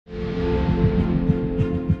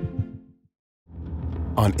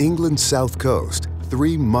On England's south coast,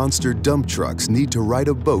 3 monster dump trucks need to ride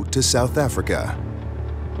a boat to South Africa.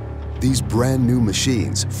 These brand new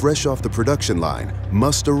machines, fresh off the production line,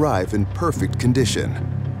 must arrive in perfect condition.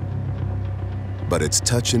 But it's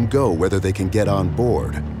touch and go whether they can get on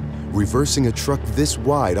board. Reversing a truck this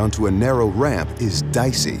wide onto a narrow ramp is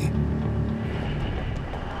dicey.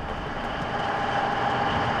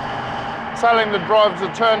 Telling the driver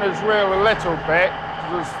to turn his wheel a little bit,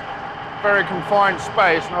 because there's very confined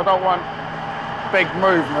space and I don't want big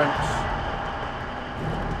movements.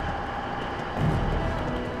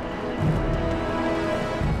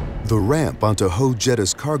 The ramp onto Ho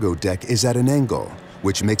Jetta's cargo deck is at an angle,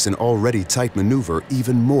 which makes an already tight maneuver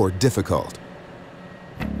even more difficult.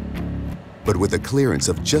 But with a clearance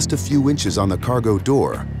of just a few inches on the cargo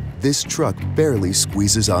door, this truck barely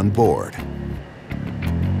squeezes on board.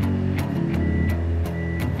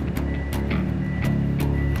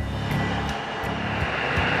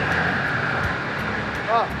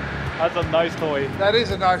 That's a nice noise. That is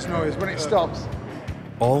a nice noise when it stops.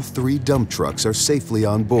 All 3 dump trucks are safely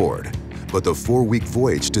on board, but the 4-week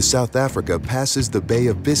voyage to South Africa passes the Bay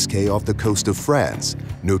of Biscay off the coast of France,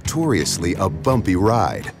 notoriously a bumpy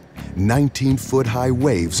ride. 19-foot-high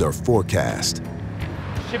waves are forecast.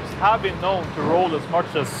 Ships have been known to roll as much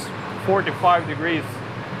as 45 degrees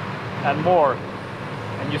and more,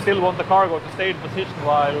 and you still want the cargo to stay in position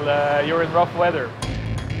while you're in rough weather.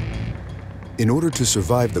 In order to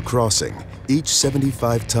survive the crossing, each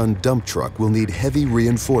 75-ton dump truck will need heavy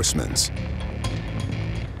reinforcements.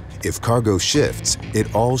 If cargo shifts,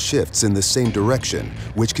 it all shifts in the same direction,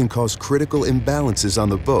 which can cause critical imbalances on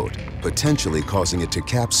the boat, potentially causing it to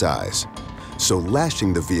capsize. So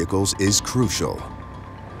lashing the vehicles is crucial.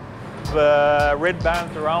 The red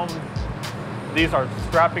bands around these are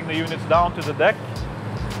strapping the units down to the deck,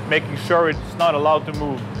 making sure it's not allowed to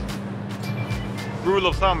move. Rule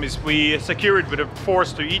of thumb is we secure it with a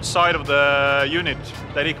force to each side of the unit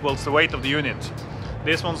that equals the weight of the unit.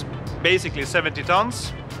 This one's basically 70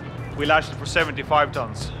 tons. We lash it for 75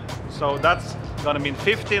 tons. So that's gonna mean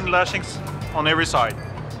 15 lashings on every side.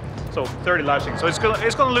 So 30 lashings. So it's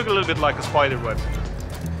gonna look a little bit like a spider web.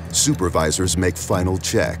 Supervisors make final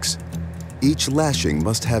checks. Each lashing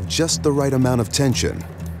must have just the right amount of tension.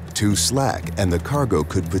 Too slack and the cargo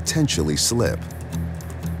could potentially slip.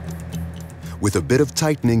 With a bit of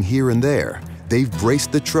tightening here and there, they've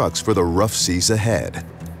braced the trucks for the rough seas ahead.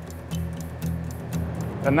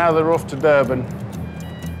 And now they're off to Durban.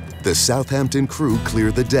 The Southampton crew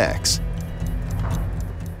clear the decks.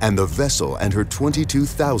 And the vessel and her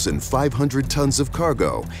 22,500 tons of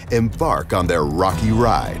cargo embark on their rocky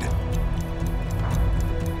ride.